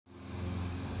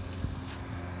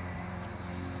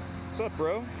up,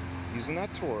 bro? Using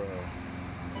that Toro.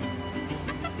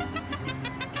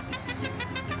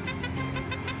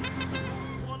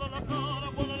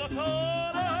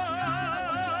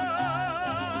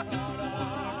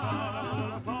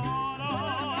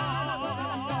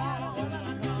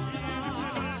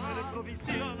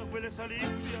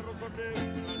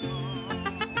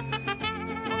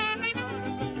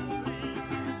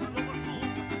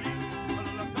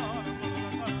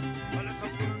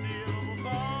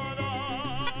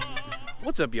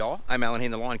 What's up, y'all? I'm Alan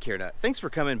Hain, the Lawn Care Nut. Thanks for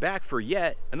coming back for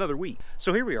yet another week.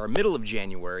 So here we are, middle of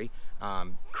January.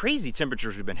 Crazy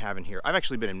temperatures we've been having here. I've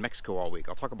actually been in Mexico all week.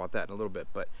 I'll talk about that in a little bit,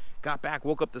 but got back,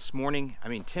 woke up this morning. I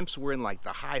mean, temps were in like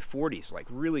the high 40s, like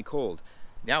really cold.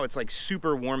 Now it's like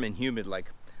super warm and humid, like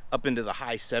up into the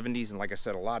high 70s, and like I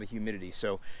said, a lot of humidity.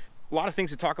 So a lot of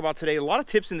things to talk about today, a lot of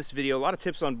tips in this video, a lot of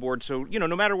tips on board. So, you know,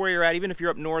 no matter where you're at, even if you're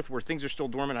up north where things are still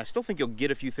dormant, I still think you'll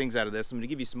get a few things out of this. I'm gonna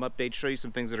give you some updates, show you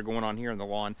some things that are going on here in the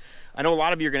lawn. I know a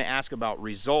lot of you are gonna ask about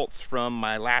results from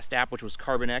my last app, which was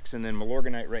Carbon X and then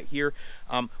Milorganite right here.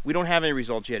 We don't have any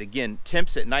results yet. Again,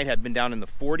 temps at night have been down in the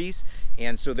 40s,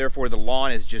 and so therefore the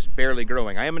lawn is just barely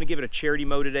growing. I am gonna give it a charity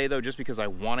mow today though, just because I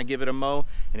wanna give it a mow,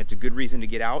 and it's a good reason to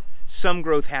get out. Some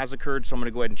growth has occurred, so I'm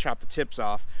gonna go ahead and chop the tips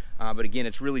off. But again,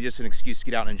 it's really just an excuse to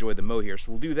get out and enjoy the mow here.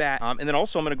 So we'll do that. And then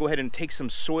also I'm gonna go ahead and take some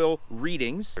soil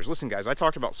readings. Listen guys, I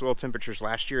talked about soil temperatures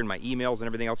last year in my emails and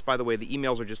everything else. By the way, the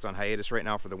emails are just on hiatus right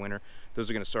now for the winter.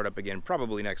 Those are gonna start up again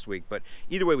probably next week. But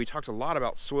either way, we talked a lot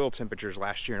about soil temperatures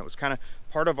last year, and it was kind of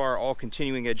part of our all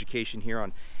continuing education here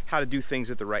on how to do things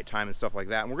at the right time and stuff like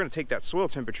that. And we're gonna take that soil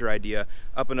temperature idea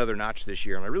up another notch this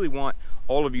year. And I really want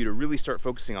all of you to really start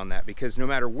focusing on that, because no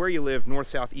matter where you live, north,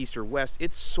 south, east, or west,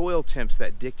 it's soil temps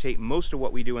that dictate most of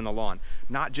what we do in the lawn,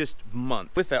 not just month.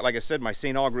 With that, like I said, my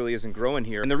St. Aug really isn't growing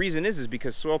here. And the reason is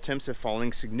because soil temps have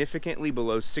fallen significantly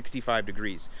below 65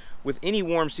 degrees. With any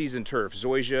warm season turf,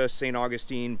 Zoysia, St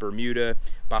Augustine, Bermuda,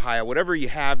 Bahia, whatever you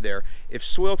have there, if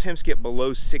soil temps get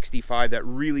below 65, that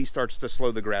really starts to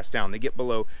slow the grass down. They get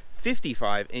below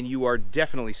 55 and you are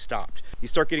definitely stopped. You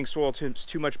start getting soil temps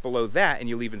too much below that and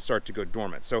you'll even start to go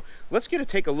dormant. So let's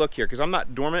take a look here, because I'm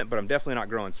not dormant, but I'm definitely not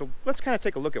growing. So let's kind of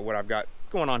take a look at what I've got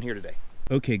going on here today.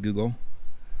 Okay, Google,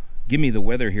 give me the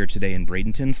weather here today in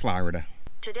Bradenton, Florida.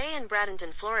 Today in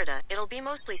Bradenton, Florida, it'll be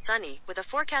mostly sunny, with a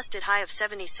forecasted high of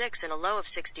 76 and a low of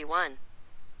 61.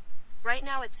 Right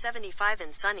now it's 75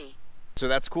 and sunny. So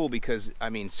that's cool, because, I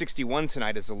mean, 61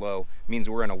 tonight is a low, means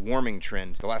we're in a warming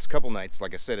trend. The last couple nights,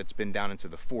 like I said, it's been down into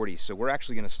the 40s, so we're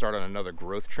actually going to start on another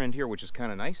growth trend here, which is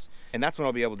kind of nice. And that's when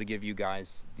I'll be able to give you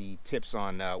guys the tips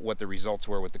on what the results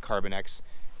were with the Carbon X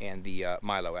and the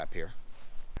Milo app here.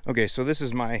 Okay, so this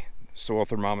is my soil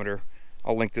thermometer.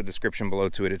 I'll link the description below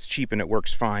to it. It's cheap and it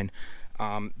works fine.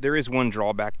 There is one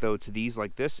drawback though to these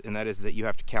like this, and that is that you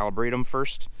have to calibrate them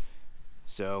first.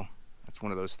 So that's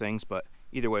one of those things, but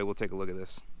either way, we'll take a look at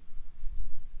this.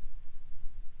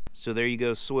 So there you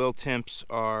go, soil temps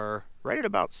are right at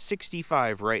about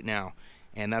 65 right now,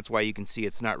 and that's why you can see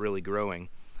it's not really growing.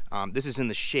 This is in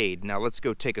the shade. Now let's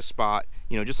go take a spot,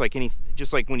 you know, just like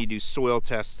when you do soil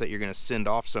tests that you're gonna send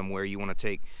off somewhere, you wanna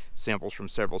take samples from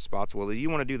several spots. Well, you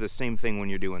wanna do the same thing when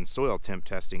you're doing soil temp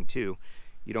testing too.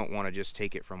 You don't wanna just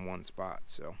take it from one spot,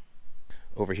 so.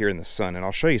 Over here in the sun, and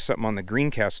I'll show you something on the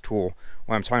greencast tool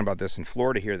while I'm talking about this. In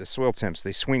Florida here, the soil temps,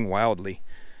 they swing wildly.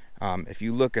 If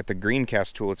you look at the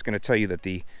greencast tool, it's gonna tell you that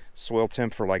the soil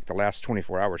temp for like the last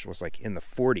 24 hours was like in the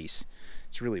 40s.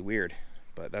 It's really weird,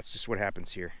 but that's just what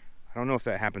happens here. I don't know if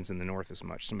that happens in the north as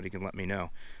much. Somebody can let me know.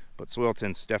 But soil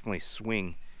temps definitely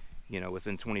swing, you know,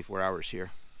 within 24 hours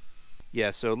here.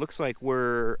 Yeah, so it looks like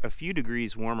we're a few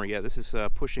degrees warmer. Yeah, this is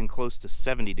pushing close to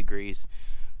 70 degrees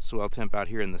soil temp out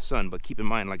here in the sun. But keep in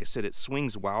mind, like I said, it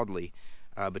swings wildly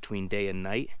between day and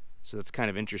night. So that's kind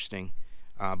of interesting.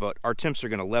 But our temps are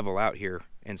going to level out here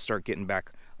and start getting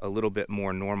back a little bit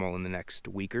more normal in the next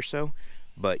week or so.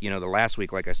 But, you know, the last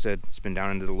week, like I said, it's been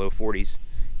down into the low 40s.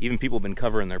 Even people have been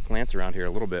covering their plants around here a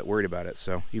little bit, worried about it,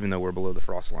 so even though we're below the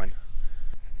frost line.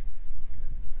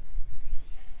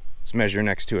 Let's measure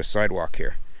next to a sidewalk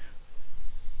here.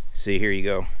 See, here you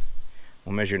go.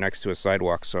 We'll measure next to a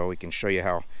sidewalk so we can show you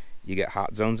how you get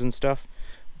hot zones and stuff.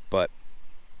 But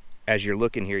as you're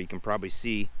looking here, you can probably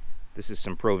see this is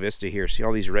some Pro Vista here. See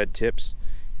all these red tips?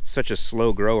 It's such a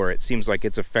slow grower. It seems like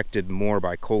it's affected more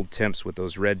by cold temps with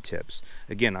those red tips.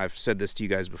 Again, I've said this to you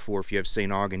guys before. If you have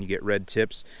St. Aug and you get red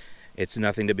tips, it's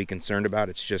nothing to be concerned about.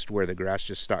 It's just where the grass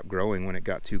just stopped growing when it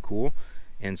got too cool.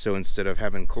 And so instead of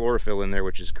having chlorophyll in there,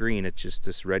 which is green, it's just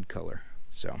this red color.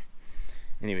 So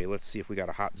anyway, let's see if we got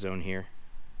a hot zone here.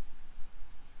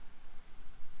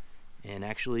 And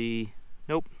actually,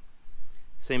 nope.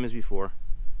 same as before,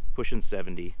 pushing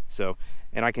 70. So,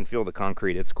 and I can feel the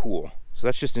concrete, it's cool. So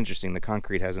that's just interesting. The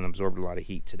concrete hasn't absorbed a lot of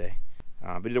heat today.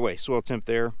 But either way, soil temp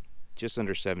there, just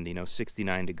under 70,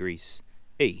 69 degrees.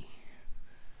 Hey.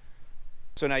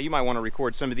 So now you might want to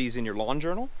record some of these in your lawn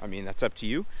journal. I mean, that's up to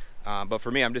you. But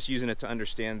for me, I'm just using it to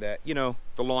understand that, the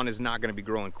lawn is not going to be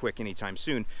growing quick anytime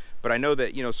soon. But I know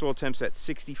that, soil temp's at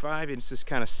 65, and it's just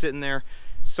kind of sitting there.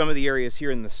 Some of the areas here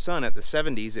in the sun at the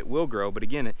 70s, it will grow. But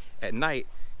again, at night,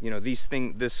 at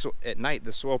night,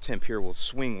 the soil temp here will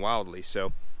swing wildly.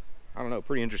 So I don't know,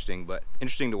 pretty interesting, but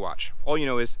interesting to watch. All you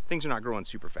know is things are not growing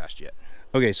super fast yet.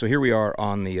 Okay, so here we are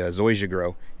on the Zoysia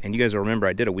grow, and you guys will remember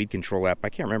I did a weed control app. I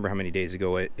can't remember how many days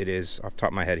ago it is off the top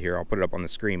of my head here. I'll put it up on the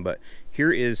screen, but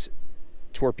here is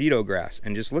torpedo grass,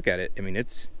 and just look at it. I mean,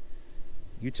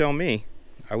 you tell me.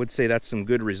 I would say that's some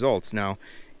good results. Now,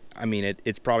 I mean,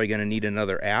 it's probably going to need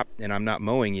another app, and I'm not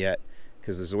mowing yet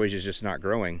because the Zoysia is just not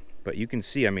growing. But you can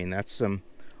see, I mean, that's some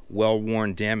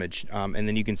well-worn damage, and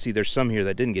then you can see there's some here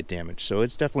that didn't get damaged. So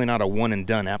it's definitely not a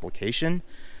one-and-done application,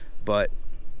 but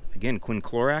again,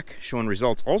 Quinclorac showing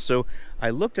results. Also, I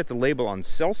looked at the label on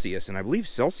Celsius, and I believe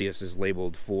Celsius is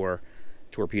labeled for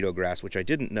torpedo grass, which I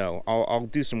didn't know. I'll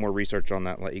do some more research on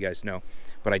that and let you guys know.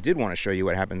 But I did want to show you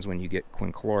what happens when you get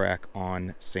Quinclorac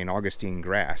on St Augustine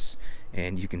grass.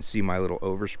 And you can see my little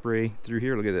overspray through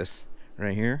here. Look at this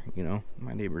right here.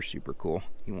 My neighbor's super cool.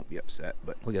 He won't be upset,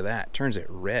 but look at that. Turns it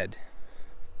red.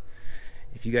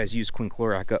 If you guys use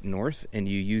Quinclorac up north and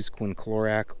you use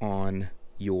Quinclorac on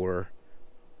your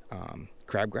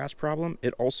crabgrass problem,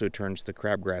 it also turns the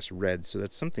crabgrass red. So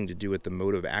that's something to do with the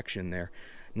mode of action there.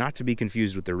 Not to be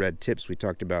confused with the red tips we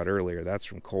talked about earlier. That's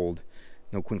from cold.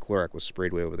 No, Quinclorac was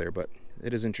sprayed way over there, but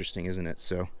it is interesting, isn't it?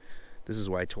 So this is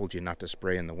why I told you not to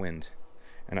spray in the wind.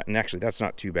 And actually, that's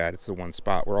not too bad. It's the one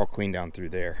spot. We're all clean down through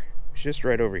there. It's just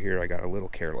right over here I got a little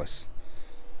careless.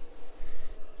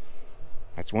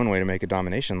 That's one way to make a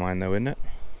domination line, though, isn't it?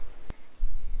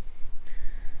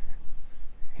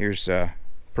 Here's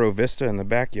Pro Vista in the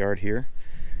backyard here,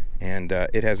 and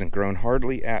it hasn't grown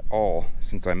hardly at all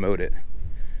since I mowed it,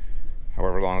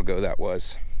 however long ago that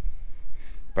was.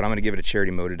 But I'm going to give it a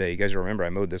charity mow today. You guys remember I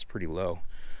mowed this pretty low,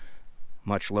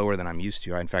 much lower than I'm used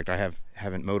to. In fact, I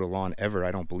haven't mowed a lawn ever,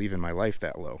 I don't believe, in my life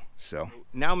that low. So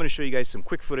now I'm going to show you guys some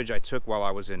quick footage I took while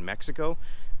I was in Mexico.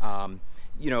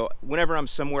 Whenever I'm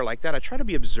somewhere like that, I try to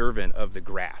be observant of the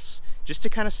grass, just to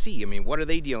kind of see, I mean, what are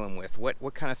they dealing with?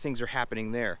 What kind of things are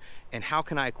happening there? And how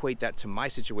can I equate that to my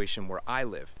situation where I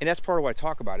live? And that's part of what I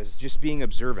talk about, is just being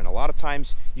observant. A lot of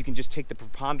times you can just take the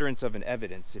preponderance of an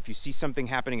evidence. If you see something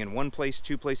happening in one place,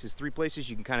 two places, three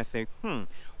places, you can kind of think,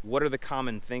 what are the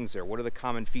common things there? What are the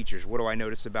common features? What do I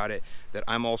notice about it that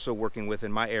I'm also working with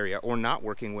in my area or not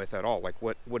working with at all? Like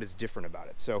what is different about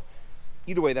it? So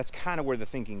either way, that's kind of where the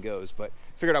thinking goes, but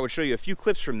I figured I would show you a few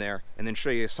clips from there and then show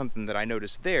you something that I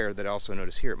noticed there that I also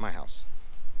noticed here at my house.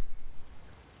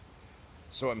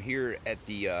 So I'm here at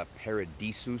the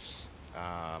Paradisus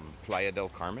Playa del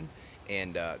Carmen,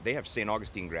 and they have St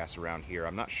Augustine grass around here.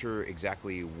 I'm not sure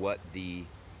exactly what the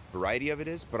variety of it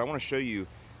is, but I want to show you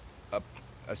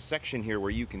a section here where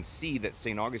you can see that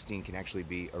St Augustine can actually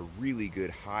be a really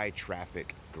good high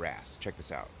traffic grass. Check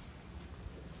this out.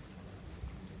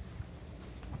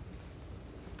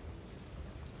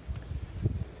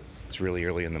 It's really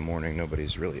early in the morning,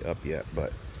 nobody's really up yet,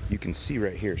 but you can see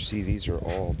right here, see these are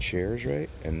all chairs, right?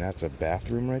 And that's a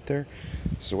bathroom right there.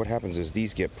 So what happens is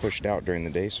these get pushed out during the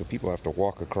day, so people have to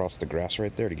walk across the grass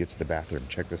right there to get to the bathroom.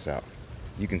 Check this out.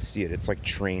 You can see it, it's like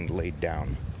trained laid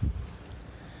down.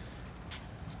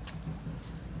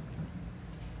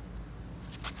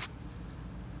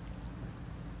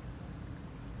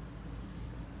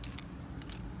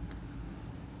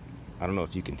 I don't know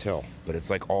if you can tell, but it's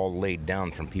like all laid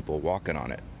down from people walking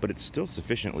on it. But it's still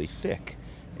sufficiently thick.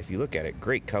 If you look at it,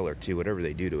 great color too, whatever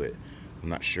they do to it. I'm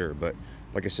not sure, but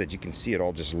like I said, you can see it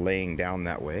all just laying down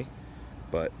that way.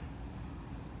 But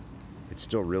it's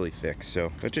still really thick,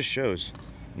 so that just shows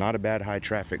not a bad high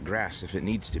traffic grass if it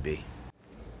needs to be.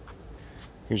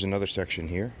 Here's another section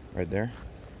here, right there.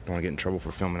 Don't want to get in trouble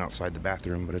for filming outside the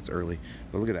bathroom, but it's early.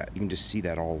 But look at that, you can just see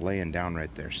that all laying down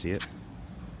right there, see it?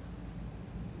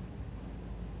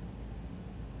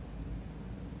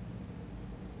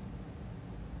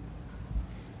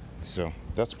 So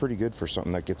that's pretty good for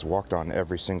something that gets walked on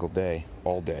every single day,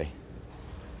 all day.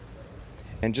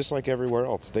 And just like everywhere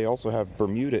else, they also have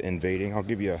Bermuda invading. I'll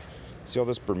give you see all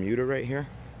this Bermuda right here?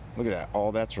 Look at that,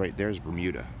 all that's right there is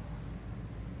Bermuda.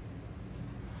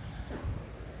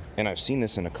 And I've seen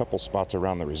this in a couple spots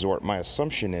around the resort. My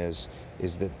assumption is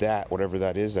that whatever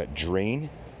that is, that drain,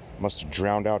 must have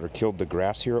drowned out or killed the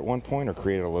grass here at one point or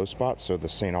created a low spot, so the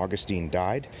St. Augustine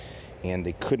died. And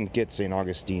they couldn't get St.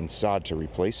 Augustine sod to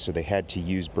replace, so they had to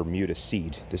use Bermuda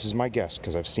seed. This is my guess,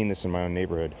 because I've seen this in my own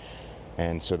neighborhood,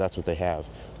 and so that's what they have.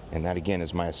 And that, again,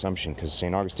 is my assumption, because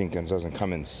St. Augustine doesn't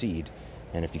come in seed,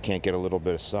 and if you can't get a little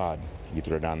bit of sod, you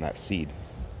throw down that seed.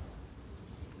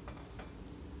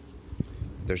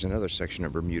 There's another section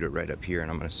of Bermuda right up here,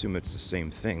 and I'm going to assume it's the same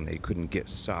thing. They couldn't get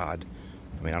sod.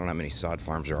 I mean, I don't know how many sod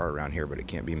farms there are around here, but it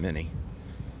can't be many.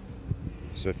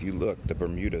 So if you look, the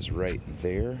Bermuda's right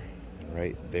there.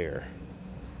 Right there,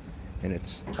 and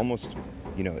it's almost,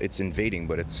 you know, it's invading,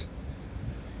 but it's,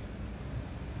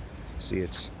 see,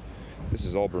 this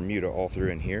is all Bermuda all through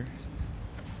in here.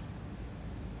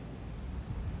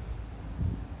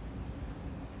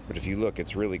 But if you look,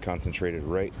 it's really concentrated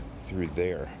right through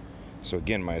there. So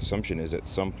again, my assumption is at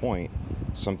some point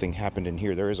something happened in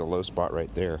here. There is a low spot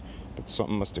right there, but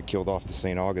something must have killed off the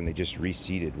St. Aug, and they just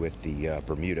reseeded with the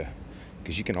Bermuda,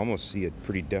 because you can almost see a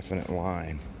pretty definite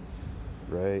line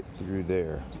right through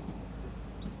there.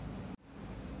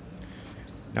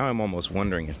 Now I'm almost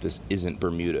wondering if this isn't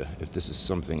Bermuda, if this is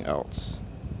something else.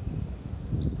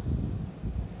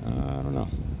 I don't know.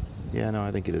 Yeah, no,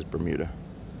 I think it is Bermuda.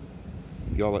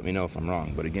 Y'all let me know if I'm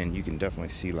wrong, but again, you can definitely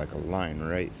see like a line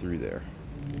right through there.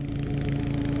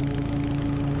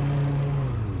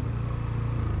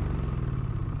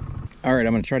 All right,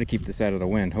 I'm going to try to keep this out of the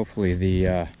wind. Hopefully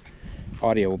the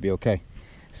audio will be okay.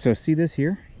 So see this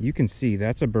here? You can see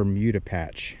that's a Bermuda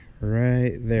patch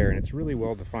right there, and it's really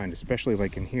well defined, especially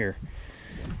like in here.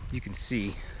 You can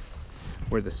see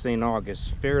where the St. Aug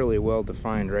is fairly well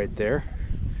defined right there,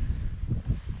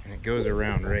 and it goes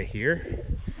around right here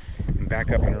and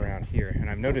back up and around here. And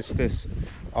I've noticed this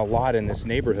a lot in this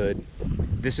neighborhood.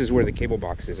 This is where the cable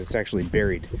box is. It's actually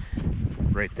buried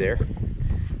right there,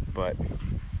 but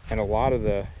in a lot of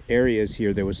the areas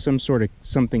here there was some sort of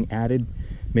something added,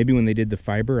 maybe when they did the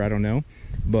fiber, I don't know,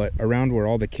 but around where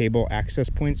all the cable access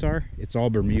points are, it's all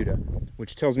Bermuda,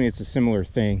 which tells me it's a similar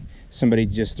thing. Somebody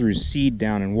just threw seed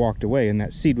down and walked away, and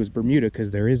that seed was Bermuda,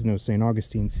 because there is no St.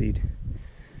 Augustine seed.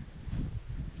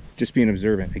 Just being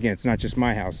observant. Again, it's not just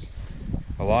my house.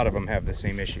 A lot of them have the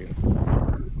same issue.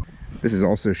 This is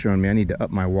also showing me I need to up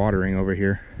my watering over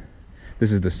here.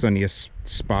 This is the sunniest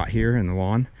spot here in the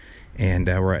lawn, and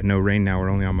we're at no rain now. We're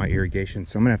only on my irrigation,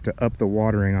 so I'm gonna have to up the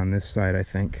watering on this side, I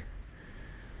think.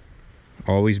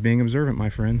 Always being observant, my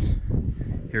friends.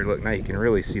 Here, look, now you can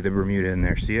really see the Bermuda in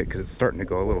there. See it? Because it's starting to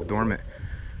go a little dormant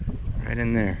right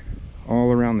in there,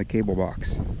 all around the cable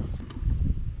box.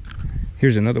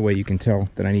 Here's another way you can tell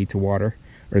that I need to water,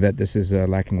 or that this is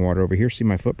lacking water over here. See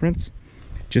my footprints?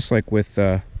 Just like with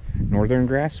northern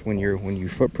grass, when your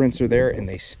footprints are there and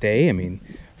they stay, I mean,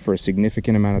 for a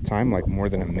significant amount of time, like more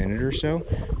than a minute or so,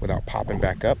 without popping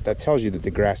back up, that tells you that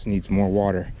the grass needs more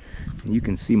water. And you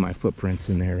can see my footprints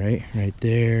in there, right? Right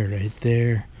there, right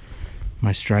there.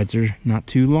 My strides are not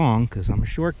too long because I'm a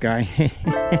short guy,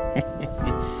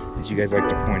 as you guys like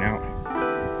to point out.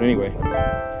 But anyway,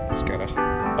 just gotta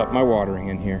up my watering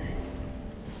in here.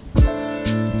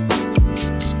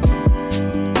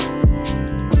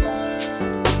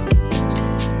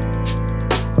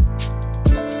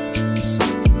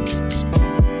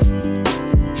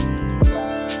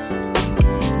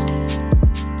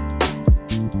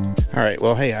 All right,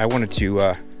 well, hey, I wanted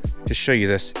to show you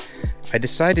this. I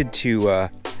decided to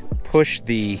push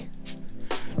the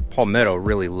palmetto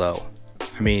really low.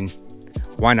 I mean,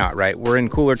 why not, right? We're in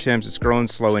cooler temps, it's growing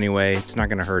slow anyway, it's not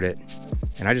gonna hurt it.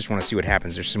 And I just wanna see what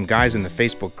happens. There's some guys in the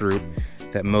Facebook group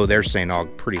that mow their St.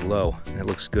 Aug pretty low, and it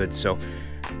looks good. So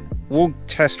we'll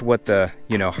test what the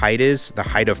height is, the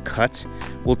height of cut.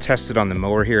 We'll test it on the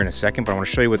mower here in a second, but I want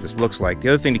to show you what this looks like. The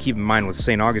other thing to keep in mind with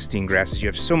St. Augustine grass is you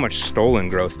have so much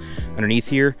stolon growth underneath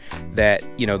here that,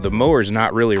 the mower is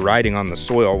not really riding on the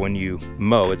soil when you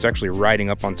mow. It's actually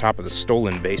riding up on top of the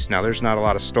stolon base. Now, there's not a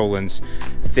lot of stolons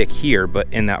thick here, but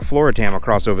in that Floritam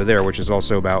across over there, which is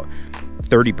also about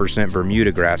 30%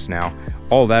 Bermuda grass now,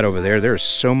 all that over there, there's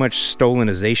so much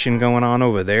stolonization going on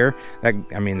over there.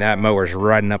 That mower's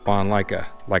riding up on like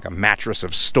a mattress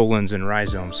of stolons and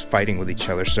rhizomes fighting with each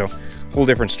other. So whole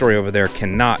different story over there.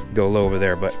 Cannot go low over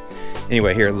there. But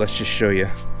anyway, here, let's just show you.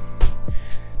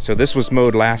 So this was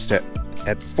mowed last at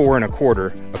 4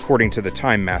 1/4 according to the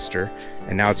Time Master,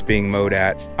 and now it's being mowed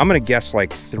at, I'm gonna guess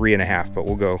like 3 1/2, but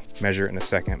we'll go measure it in a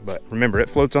second. But remember, it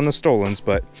floats on the stolons,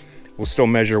 but we'll still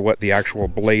measure what the actual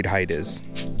blade height is.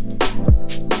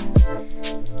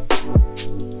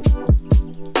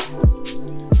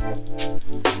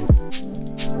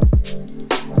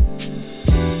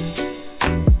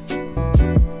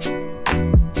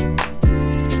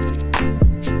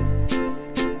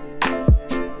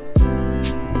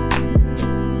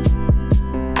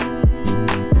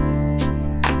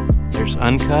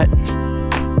 uncut,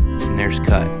 and there's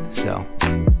cut. So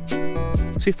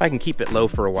see if I can keep it low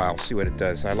for a while, see what it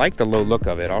does. I like the low look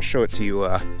of it. I'll show it to you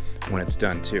when it's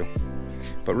done too.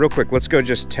 But real quick, let's go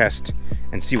just test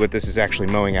and see what this is actually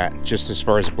mowing at, just as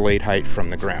far as blade height from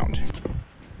the ground.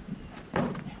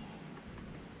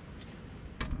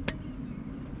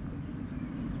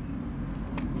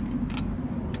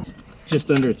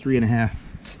 Just under 3.5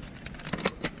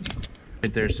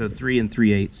 right there, so 3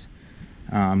 3/8.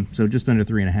 So just under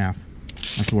 3.5.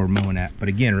 That's what we're mowing at. But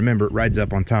again, remember, it rides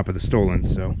up on top of the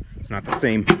stolons, so it's not the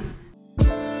same.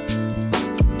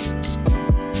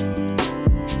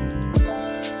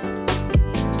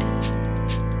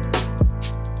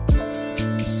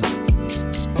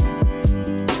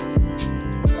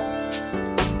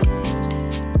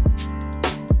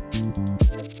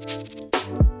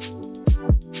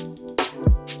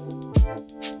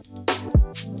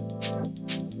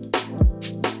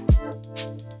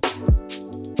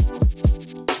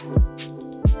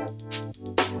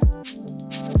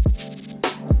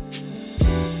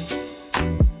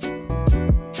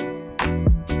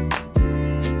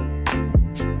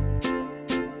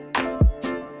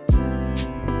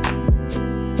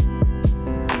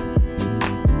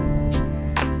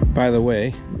 By the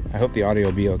way, I hope the audio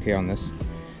will be okay on this.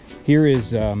 Here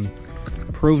is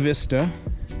Pro Vista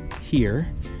here,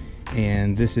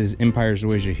 and this is Empire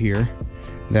Zoysia here.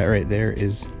 That right there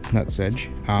is nutsedge.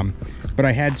 But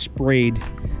I had sprayed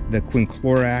the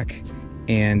Quinclorac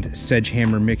and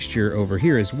sedgehammer mixture over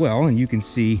here as well, and you can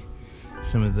see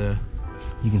some of the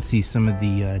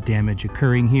damage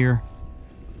occurring here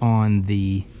on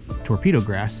the torpedo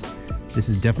grass. This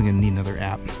is definitely gonna need another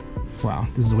app. Wow,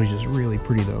 this is just really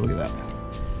pretty though, look at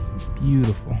that.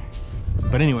 Beautiful.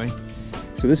 But anyway,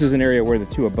 so this is an area where the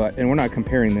two abut, and we're not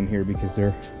comparing them here because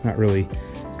they're not really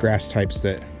grass types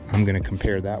that I'm gonna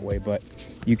compare that way, but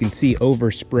you can see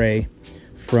overspray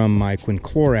from my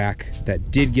Quinclorac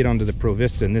that did get onto the Pro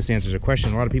Vista, and this answers a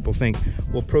question. A lot of people think,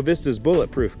 well, Pro Vista's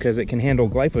bulletproof because it can handle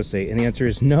glyphosate, and the answer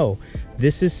is no.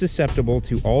 This is susceptible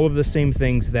to all of the same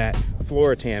things that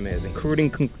Floratam is, including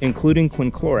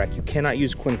Quinclorac. You cannot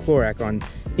use Quinclorac on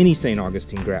any St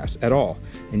Augustine grass at all.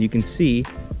 And you can see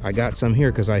I got some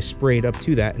here because I sprayed up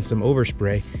to that and some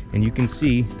overspray, and you can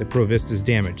see the Pro Vista's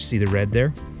damage. See the red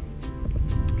there?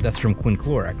 That's from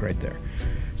Quinclorac right there.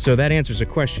 So that answers a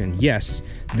question. Yes,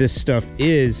 this stuff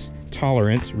is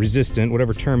tolerant, resistant,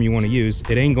 whatever term you want to use.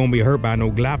 It ain't gonna be hurt by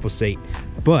no glyphosate,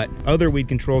 but other weed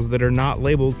controls that are not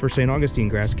labeled for St Augustine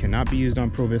grass cannot be used on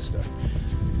Pro Vista.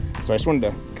 So I just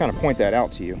wanted to kind of point that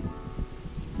out to you.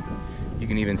 You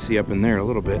can even see up in there a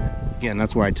little bit. Again,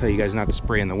 that's why I tell you guys not to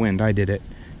spray in the wind. I did it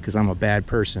because I'm a bad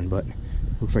person, but it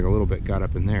looks like a little bit got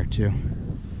up in there too.